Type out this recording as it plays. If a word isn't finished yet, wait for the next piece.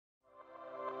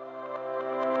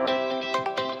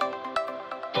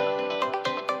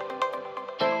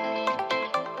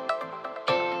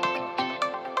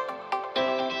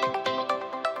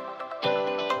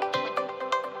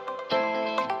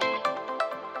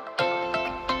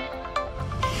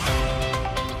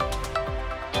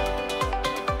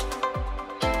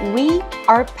We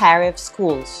are Paref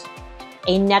Schools,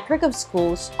 a network of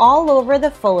schools all over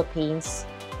the Philippines,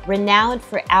 renowned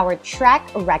for our track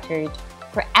record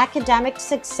for academic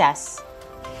success,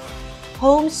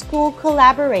 homeschool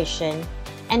collaboration,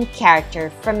 and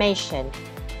character formation.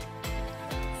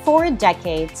 For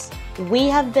decades, we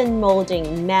have been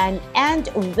molding men and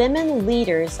women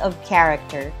leaders of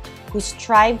character who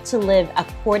strive to live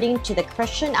according to the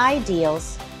Christian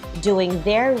ideals, doing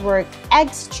their work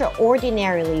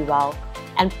extraordinarily well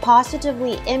and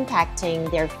positively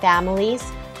impacting their families,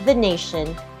 the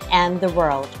nation, and the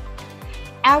world.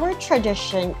 Our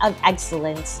tradition of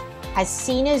excellence has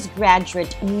seen us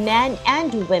graduate men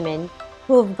and women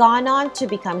who have gone on to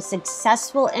become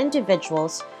successful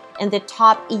individuals in the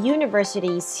top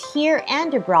universities here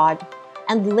and abroad,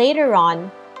 and later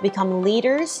on become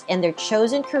leaders in their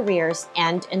chosen careers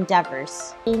and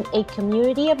endeavors. In a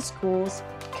community of schools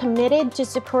committed to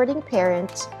supporting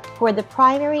parents who are the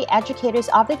primary educators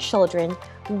of the children,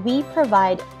 we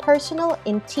provide personal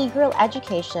integral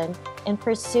education in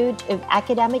pursuit of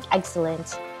academic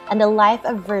excellence and a life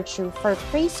of virtue for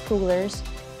preschoolers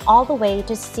all the way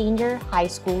to senior high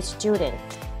school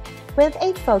students. With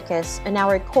a focus on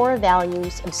our core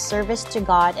values of service to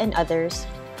God and others,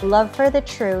 love for the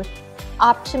truth,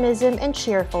 optimism and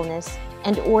cheerfulness,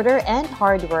 and order and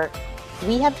hard work,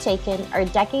 we have taken our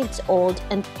decades-old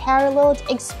and paralleled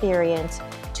experience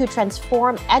to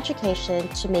transform education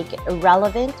to make it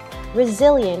relevant,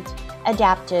 resilient,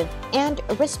 adaptive, and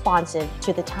responsive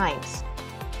to the times.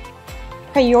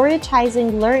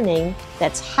 Prioritizing learning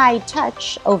that's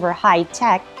high-touch over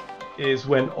high-tech is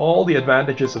when all the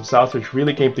advantages of Southridge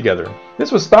really came together.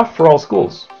 This was tough for all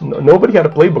schools. Nobody had a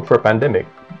playbook for a pandemic.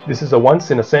 This is a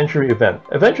once-in-a-century event.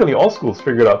 Eventually, all schools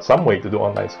figured out some way to do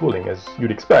online schooling, as you'd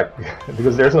expect,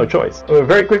 because there's no choice.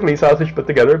 Very quickly, Southridge put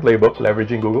together a playbook,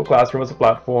 leveraging Google Classroom as a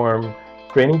platform,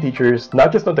 training teachers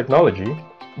not just on technology,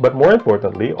 but more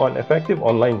importantly, on effective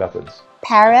online methods.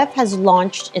 Paref has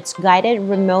launched its guided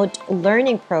remote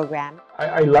learning program.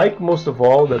 I like most of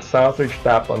all that Southridge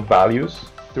tapped on values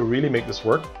to really make this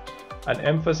work. An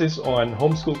emphasis on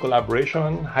homeschool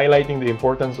collaboration, highlighting the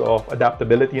importance of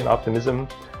adaptability and optimism,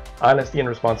 honesty and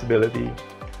responsibility,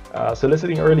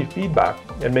 soliciting early feedback,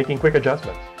 and making quick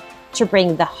adjustments. To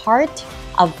bring the heart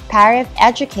of Paref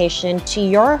education to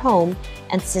your home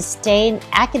and sustain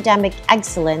academic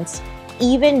excellence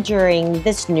even during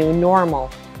this new normal.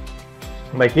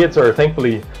 My kids are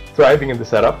thankfully thriving in the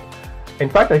setup. In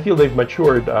fact, I feel they've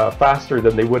matured faster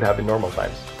than they would have in normal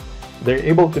times. They're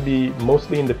able to be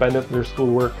mostly independent in their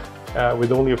schoolwork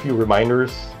with only a few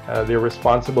reminders. They're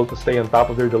responsible to stay on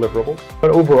top of their deliverables. But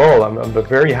overall, I'm a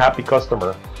very happy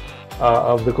customer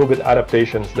of the COVID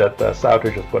adaptations that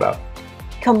Southridge has put out.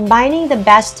 Combining the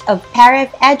best of Paref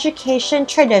education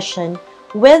tradition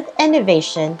with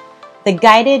innovation, the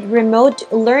guided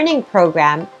remote learning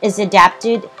program is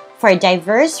adapted for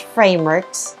diverse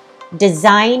frameworks,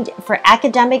 designed for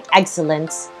academic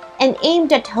excellence, and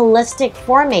aimed at holistic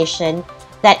formation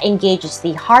that engages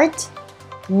the heart,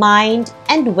 mind,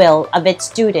 and will of its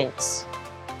students.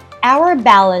 Our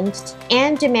balanced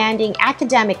and demanding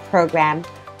academic program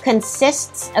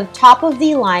consists of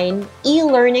top-of-the-line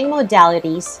e-learning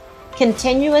modalities,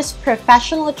 continuous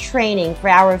professional training for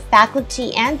our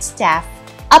faculty and staff,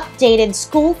 updated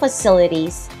school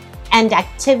facilities, and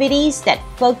activities that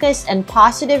focus on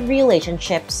positive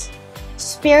relationships,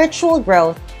 spiritual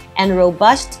growth, and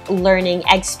robust learning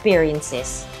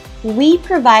experiences. We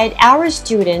provide our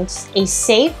students a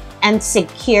safe and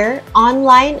secure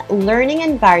online learning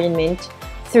environment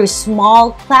through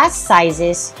small class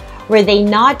sizes where they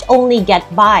not only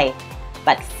get by,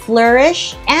 but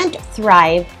flourish and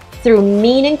thrive through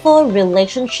meaningful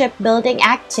relationship-building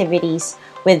activities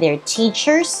with their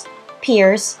teachers,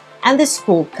 peers, and the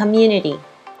school community.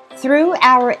 Through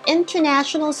our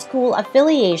international school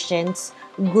affiliations,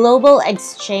 global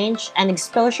exchange and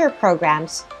exposure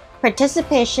programs,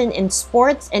 participation in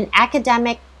sports and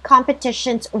academic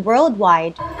competitions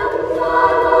worldwide,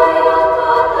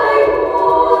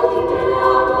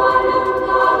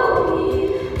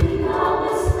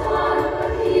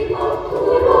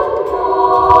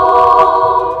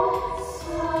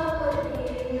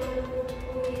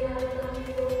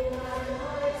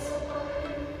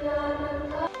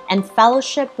 and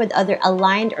fellowship with other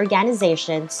aligned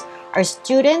organizations, our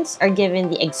students are given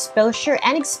the exposure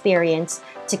and experience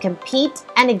to compete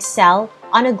and excel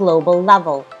on a global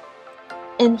level.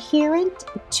 Inherent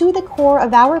to the core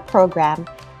of our program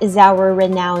is our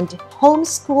renowned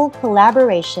homeschool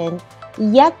collaboration,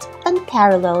 yet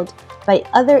unparalleled by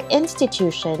other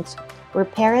institutions where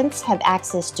parents have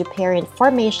access to parent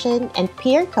formation and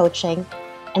peer coaching,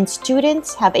 and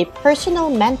students have a personal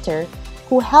mentor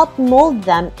who help mold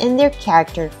them in their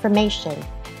character formation.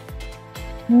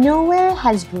 Nowhere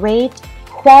has great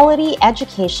quality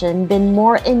education been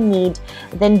more in need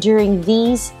than during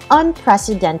these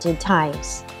unprecedented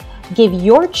times. Give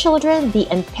your children the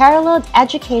unparalleled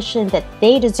education that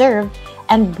they deserve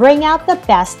and bring out the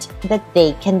best that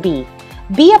they can be.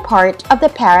 Be a part of the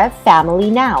Paref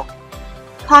family now.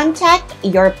 Contact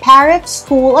your Paref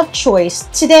school of choice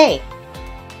today.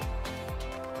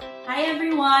 Hi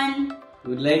everyone!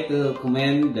 We would like to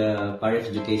commend the paref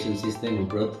education system who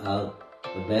brought out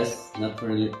the best, not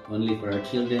only for our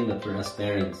children, but for us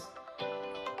parents.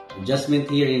 Adjustment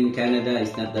here in Canada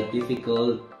is not that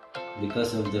difficult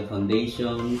because of the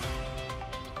foundation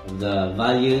of the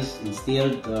values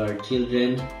instilled to our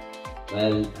children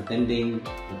while attending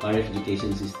the paref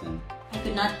education system. I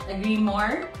could not agree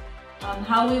more.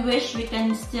 How we wish we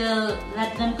can still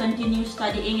let them continue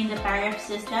studying in the paref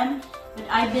system, but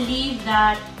I believe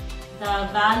that the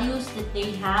values that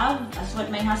they have, as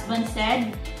what my husband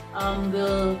said,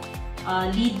 will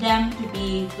lead them to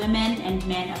be women and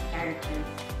men of character.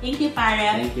 Thank you,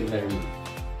 Paref. Thank you very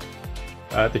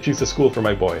much. To choose a school for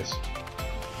my boys.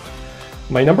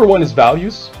 My number one is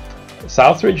values.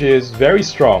 Southridge is very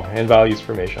strong in values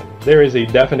formation. There is a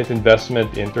definite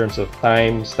investment in terms of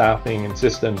time, staffing, and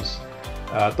systems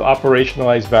to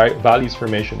operationalize values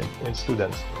formation in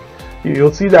students.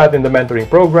 You'll see that in the mentoring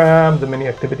program, the many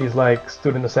activities like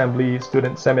student assemblies,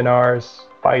 student seminars,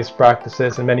 PICE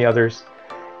practices, and many others.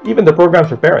 Even the programs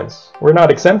for parents. We're not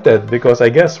exempted because I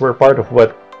guess we're part of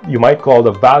what you might call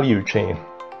the value chain.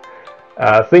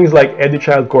 Things like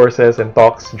EduChild courses and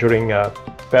talks during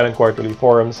parent quarterly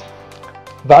forums.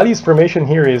 Values formation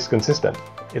here is consistent.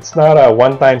 It's not a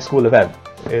one-time school event.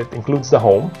 It includes the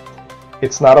home.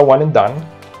 It's not a one and done.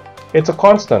 It's a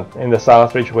constant in the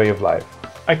Southridge way of life.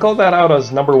 I call that out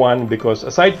as number one because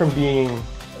aside from being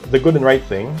the good and right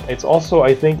thing, it's also,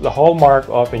 I think, the hallmark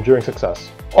of enduring success.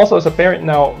 Also, as a parent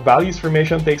now, values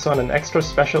formation takes on an extra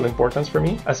special importance for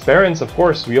me. As parents, of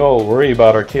course, we all worry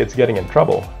about our kids getting in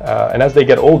trouble. And as they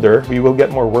get older, we will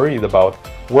get more worried about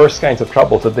worse kinds of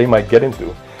troubles that they might get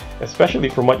into, especially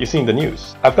from what you see in the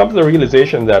news. I've come to the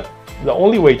realization that the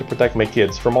only way to protect my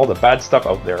kids from all the bad stuff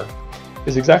out there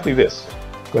is exactly this: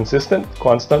 consistent,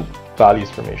 constant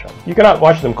values formation. You cannot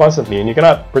watch them constantly and you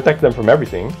cannot protect them from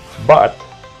everything, but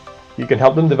you can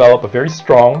help them develop a very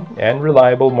strong and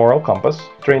reliable moral compass,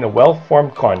 train a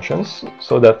well-formed conscience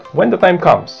so that when the time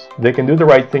comes, they can do the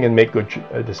right thing and make good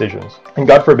decisions. And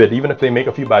God forbid, even if they make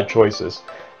a few bad choices,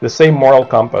 the same moral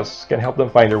compass can help them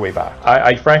find their way back.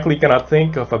 I frankly cannot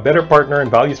think of a better partner in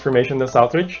values formation than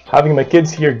Southridge. Having my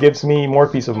kids here gives me more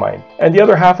peace of mind. And the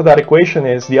other half of that equation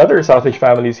is the other Southridge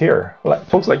families here,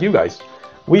 folks like you guys.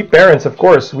 We parents, of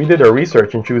course, we did our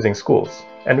research in choosing schools,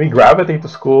 and we gravitate to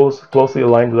schools closely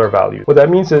aligned with our values. What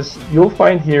that means is you'll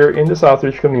find here in the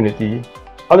Southridge community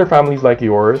other families like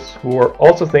yours who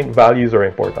also think values are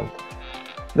important.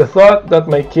 The thought that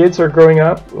my kids are growing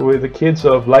up with the kids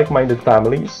of like-minded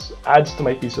families adds to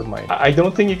my peace of mind. I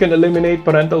don't think you can eliminate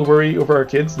parental worry over our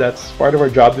kids. That's part of our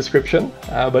job description,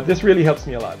 but this really helps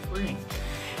me a lot.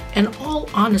 In all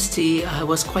honesty, I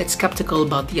was quite skeptical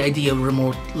about the idea of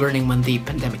remote learning when the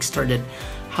pandemic started.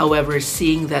 However,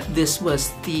 seeing that this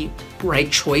was the right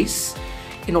choice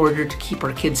in order to keep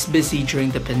our kids busy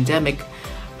during the pandemic,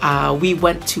 we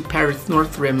went to Paref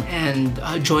North Rim and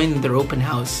joined their open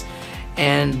house.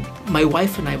 And my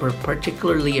wife and I were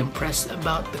particularly impressed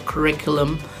about the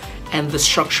curriculum and the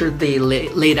structure they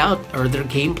laid out, or their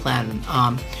game plan,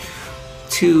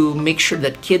 to make sure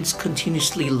that kids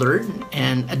continuously learn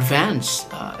and advance,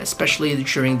 especially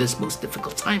during this most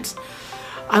difficult times.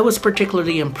 I was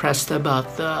particularly impressed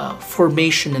about the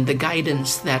formation and the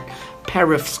guidance that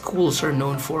Paref schools are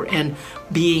known for, and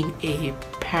being a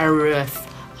Paref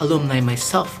alumni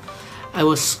myself, I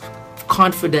was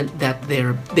confident that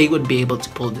they would be able to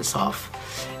pull this off.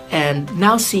 And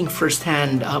now seeing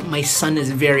firsthand, my son is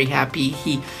very happy.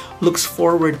 He looks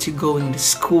forward to going to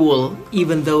school,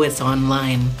 even though it's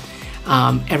online,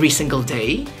 every single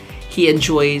day. He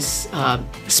enjoys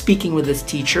speaking with his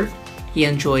teacher. He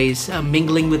enjoys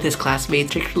mingling with his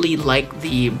classmates, particularly like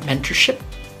the mentorship.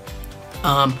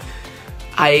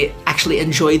 I actually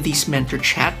enjoyed these mentor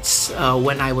chats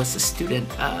when I was a student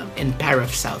in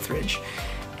Paref Southridge.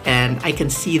 And I can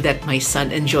see that my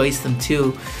son enjoys them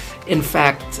too. In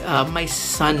fact, my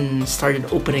son started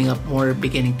opening up more,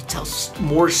 beginning to tell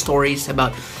more stories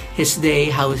about his day,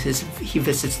 how he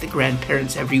visits the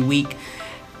grandparents every week,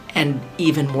 and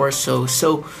even more so.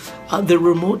 So the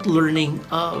remote learning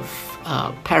of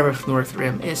Paref North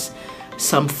Rim is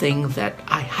something that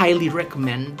I highly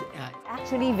recommend.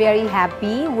 actually very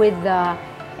happy with the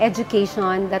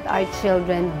education that our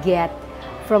children get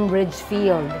from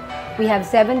Ridgefield. We have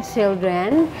 7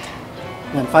 children.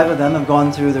 And 5 of them have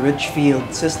gone through the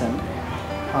Ridgefield system,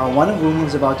 one of whom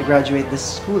is about to graduate this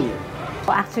school year.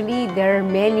 Actually, there are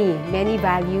many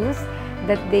values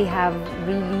that they have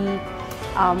really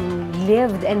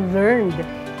lived and learned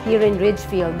here in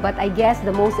Ridgefield. But I guess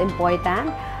the most important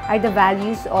are the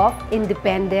values of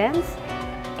independence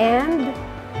and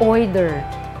order.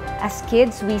 As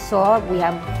kids, we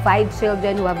have 5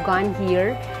 children who have gone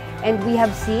here, and we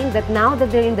have seen that now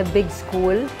that they're in the big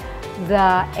school,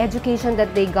 the education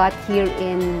that they got here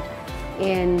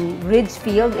in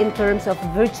Ridgefield in terms of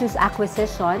virtues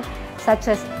acquisition, such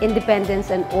as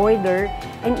independence and order,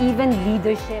 and even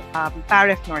leadership.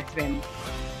 Paref North Rim.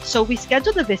 So we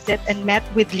scheduled a visit and met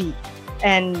with Lee,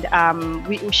 and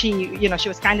she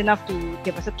was kind enough to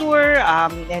give us a tour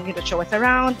and show us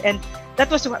around, and that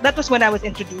was when I was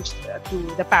introduced to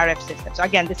the Paref system. So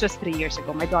again, this was 3 years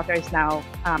ago. My daughter is now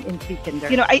in pre-kinder.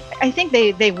 I think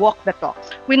they walk the talk.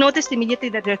 We noticed immediately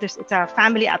that it's a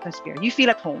family atmosphere. You feel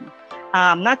at home.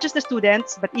 Not just the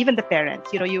students, but even the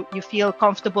parents. You feel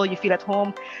comfortable, you feel at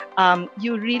home.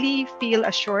 You really feel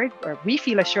assured, or we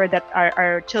feel assured that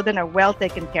our children are well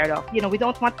taken care of.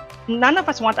 None of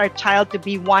us want our child to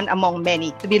be one among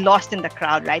many, to be lost in the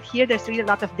crowd, right? Here, there's really a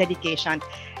lot of dedication.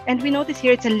 And we notice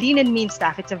here it's a lean and mean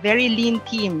staff. It's a very lean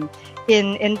team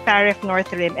in Paref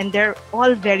North Rim, and they're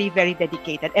all very, very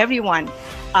dedicated. Everyone,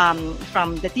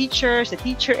 from the teachers, the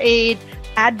teacher aide,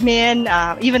 admin,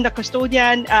 even the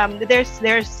custodian,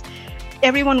 there's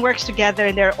everyone works together,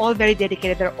 and they're all very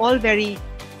dedicated. They're all very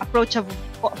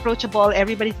approachable.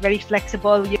 Everybody's very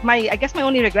flexible. I guess my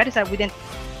only regret is that we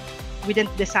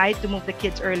didn't decide to move the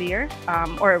kids earlier,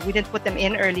 or we didn't put them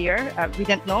in earlier. We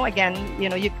didn't know. Again,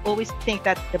 you always think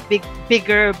that the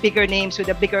bigger names with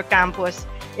a bigger campus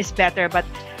is better, but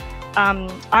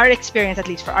our experience, at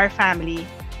least for our family,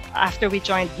 after we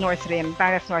joined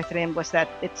Paref North Rim, was that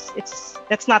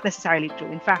that's not necessarily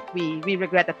true. In fact, we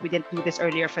regret that we didn't do this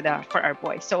earlier for our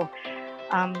boys. So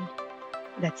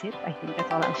that's it. I think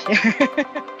that's all I'll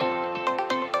share.